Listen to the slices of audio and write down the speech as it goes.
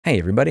Hey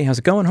everybody, how's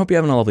it going? Hope you're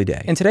having a lovely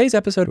day. In today's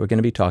episode, we're going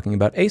to be talking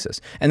about ASUS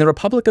and the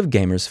Republic of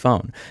Gamers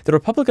phone. The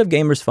Republic of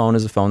Gamers phone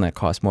is a phone that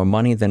costs more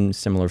money than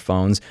similar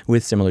phones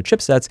with similar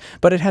chipsets,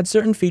 but it had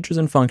certain features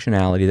and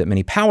functionality that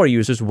many power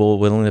users were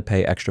willing to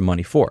pay extra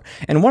money for.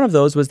 And one of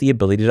those was the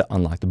ability to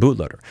unlock the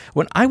bootloader.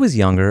 When I was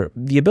younger,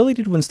 the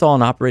ability to install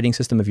an operating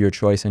system of your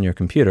choice on your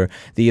computer,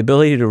 the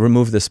ability to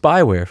remove the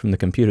spyware from the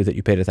computer that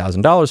you paid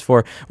 $1,000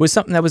 for, was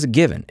something that was a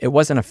given. It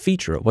wasn't a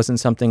feature. It wasn't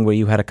something where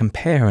you had to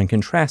compare and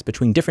contrast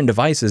between different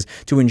devices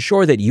to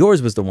ensure that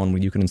yours was the one where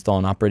you could install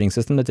an operating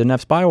system that didn't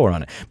have spyware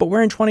on it. But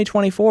we're in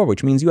 2024,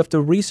 which means you have to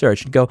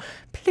research and go,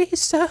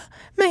 please, sir,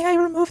 may I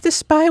remove the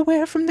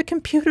spyware from the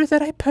computer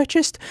that I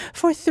purchased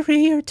for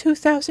 $3,000 or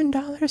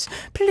 $2,000?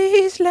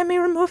 Please let me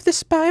remove the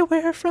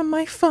spyware from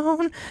my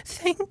phone.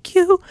 Thank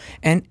you.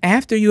 And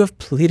after you have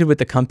pleaded with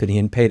the company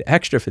and paid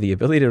extra for the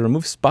ability to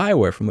remove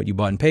spyware from what you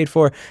bought and paid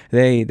for,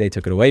 they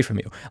took it away from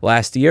you.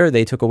 Last year,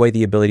 they took away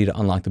the ability to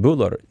unlock the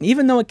bootloader.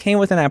 Even though it came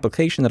with an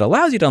application that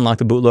allows you to unlock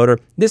the bootloader,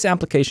 this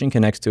application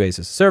connects to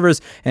ASUS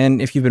servers,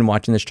 and if you've been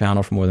watching this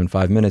channel for more than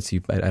 5 minutes,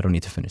 I don't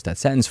need to finish that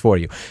sentence for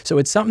you. So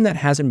it's something that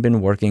hasn't been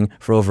working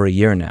for over a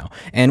year now.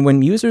 And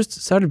when users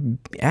started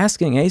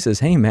asking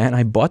ASUS, hey man,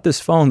 I bought this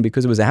phone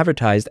because it was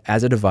advertised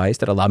as a device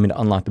that allowed me to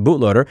unlock the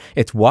bootloader.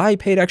 It's why I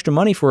paid extra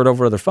money for it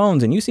over other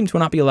phones, and you seem to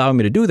not be allowing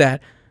me to do that.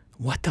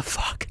 What the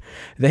fuck?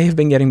 They have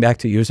been getting back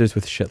to users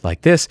with shit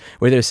like this,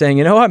 where they're saying,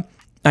 you know what?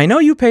 I know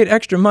you paid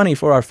extra money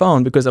for our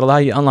phone because it allowed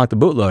you to unlock the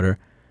bootloader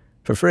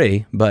for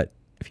free, but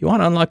if you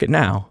want to unlock it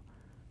now,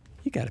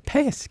 you got to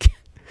pay us.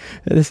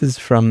 This is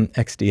from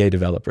XDA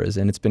developers,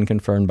 and it's been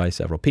confirmed by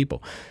several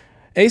people.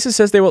 ASUS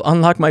says they will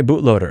unlock my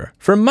bootloader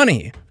for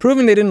money,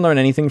 proving they didn't learn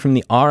anything from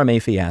the RMA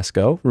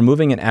fiasco,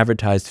 removing an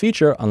advertised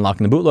feature,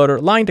 unlocking the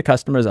bootloader, lying to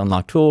customers,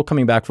 unlocked tool,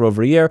 coming back for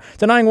over a year,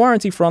 denying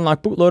warranty for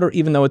unlocked bootloader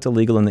even though it's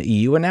illegal in the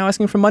EU, and now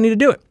asking for money to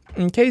do it.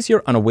 In case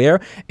you're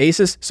unaware,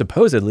 ASUS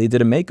supposedly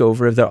did a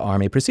makeover of their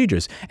RMA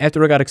procedures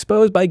after it got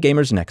exposed by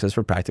Gamers Nexus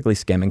for practically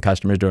scamming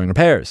customers during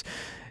repairs.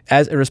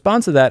 As a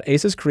response to that,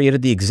 ASUS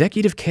created the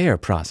executive care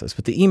process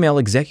with the email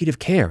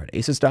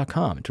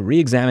executivecare@asus.com to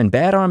re-examine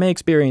bad RMA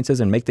experiences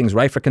and make things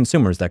right for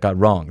consumers that got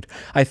wronged.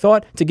 I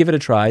thought to give it a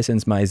try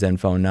since my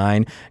Zenfone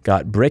 9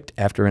 got bricked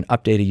after an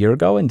update a year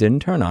ago and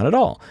didn't turn on at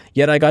all.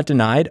 Yet I got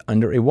denied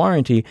under a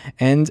warranty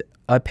and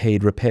a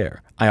paid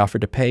repair. I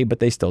offered to pay, but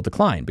they still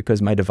declined because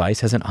my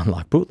device has an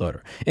unlocked bootloader.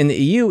 In the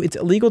EU, it's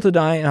illegal to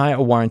deny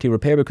a warranty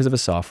repair because of a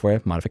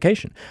software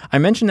modification. I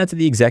mentioned that to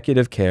the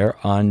executive care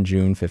on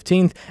June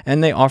 15th,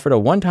 and they offered a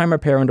one-time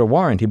repair under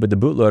warranty, but the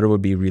bootloader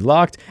would be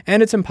relocked,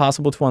 and it's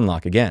impossible to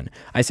unlock again.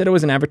 I said it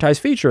was an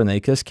advertised feature, and they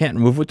just can't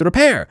remove it with the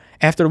repair.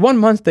 After 1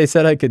 month, they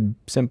said I could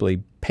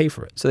simply pay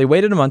for it. So they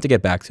waited a month to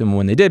get back to them, and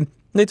when they did,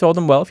 they told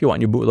them, well, if you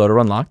want your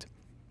bootloader unlocked,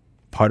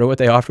 part of what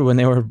they offered when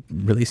they were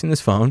releasing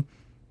this phone,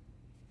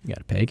 you got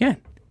to pay again.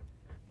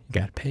 You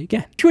got to pay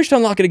again. If you wish to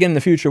unlock it again in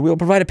the future, we will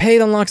provide a paid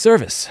unlock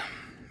service.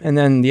 And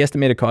then the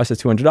estimated cost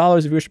is $200.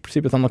 If you wish to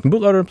proceed with unlocking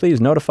bootloader,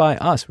 please notify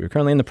us. We are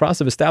currently in the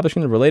process of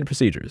establishing the related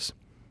procedures.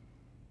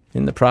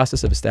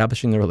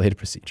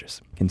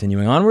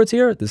 Continuing onwards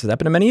here, this has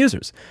happened to many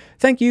users.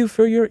 Thank you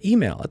for your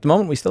email. At the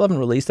moment, we still haven't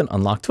released an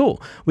unlock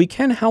tool. We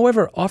can,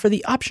 however, offer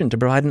the option to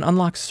provide an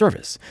unlock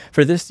service.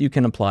 For this, you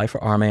can apply for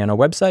RMA on our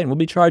website and will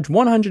be charged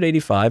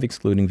 $185,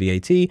 excluding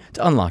VAT,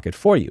 to unlock it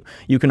for you.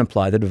 You can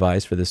apply the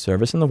device for this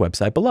service on the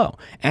website below.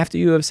 After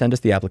you have sent us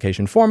the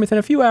application form, within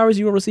a few hours,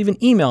 you will receive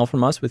an email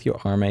from us with your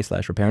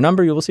RMA/repair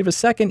number. You will receive a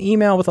second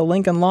email with a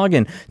link and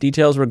login,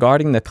 details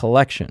regarding the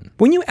collection.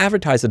 When you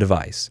advertise a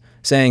device,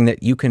 saying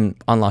that you can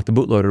unlock the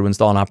bootloader to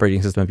install an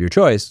operating system of your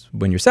choice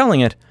when you're selling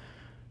it,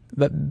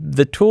 but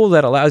the tool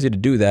that allows you to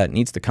do that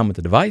needs to come with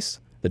the device.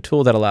 The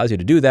tool that allows you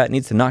to do that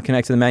needs to not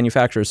connect to the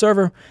manufacturer's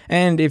server.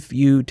 And if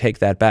you take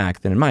that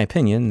back, then in my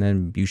opinion,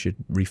 then you should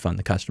refund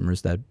the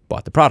customers that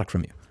bought the product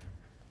from you.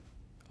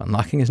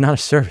 Unlocking is not a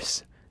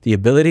service. The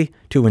ability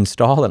to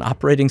install an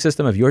operating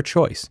system of your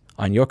choice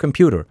on your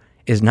computer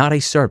is not a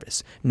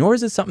service, nor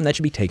is it something that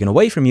should be taken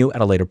away from you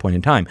at a later point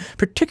in time,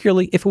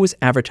 particularly if it was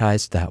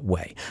advertised that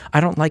way. I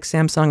don't like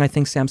Samsung. I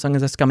think Samsung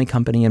is a scummy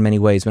company in many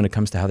ways when it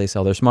comes to how they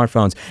sell their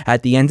smartphones.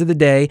 At the end of the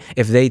day,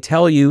 if they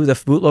tell you the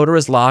bootloader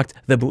is locked,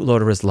 the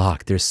bootloader is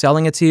locked. They're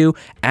selling it to you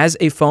as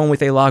a phone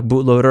with a locked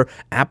bootloader.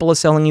 Apple is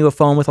selling you a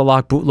phone with a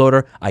locked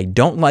bootloader. I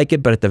don't like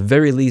it, but at the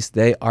very least,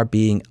 they are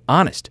being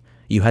honest.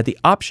 You had the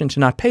option to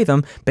not pay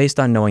them based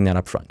on knowing that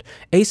up front.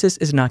 ASUS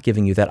is not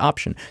giving you that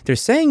option. They're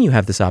saying you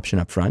have this option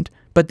up front,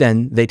 but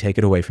then they take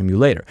it away from you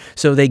later.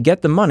 So they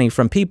get the money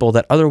from people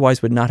that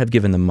otherwise would not have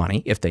given them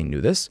money if they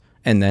knew this.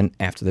 And then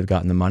after they've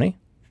gotten the money,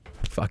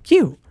 fuck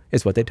you,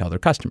 is what they tell their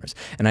customers.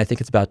 And I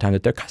think it's about time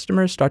that their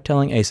customers start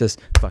telling ASUS,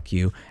 fuck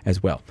you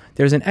as well.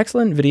 There's an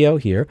excellent video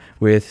here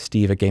with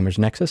Steve at Gamers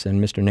Nexus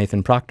and Mr.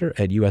 Nathan Proctor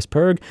at US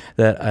Perg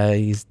that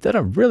he's done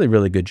a really,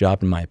 really good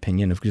job, in my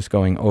opinion, of just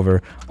going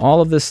over all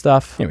of this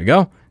stuff. Here we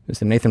go.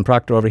 Mr. Nathan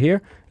Proctor over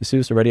here.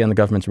 ASUS already on the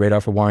government's radar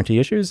for warranty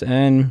issues,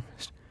 and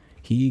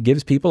he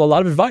gives people a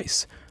lot of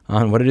advice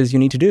on what it is you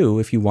need to do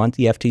if you want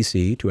the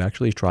FTC to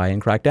actually try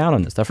and crack down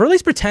on this stuff, or at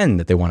least pretend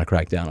that they want to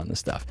crack down on this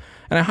stuff.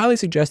 And I highly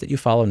suggest that you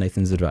follow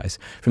Nathan's advice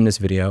from this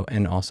video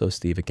and also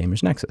Steve at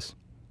Gamers Nexus.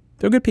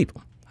 They're good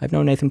people. I've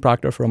known Nathan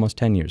Proctor for almost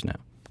 10 years now.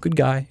 Good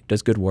guy,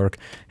 does good work,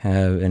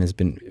 and has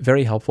been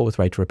very helpful with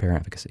right to repair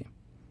advocacy.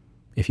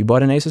 If you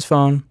bought an ASUS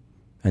phone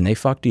and they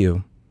fucked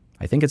you,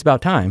 I think it's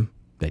about time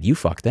that you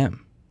fuck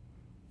them.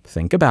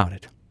 Think about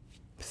it.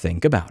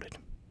 Think about it.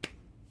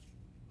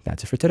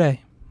 That's it for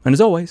today. And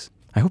as always,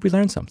 I hope you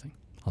learned something.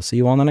 I'll see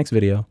you all in the next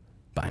video.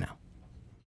 Bye now.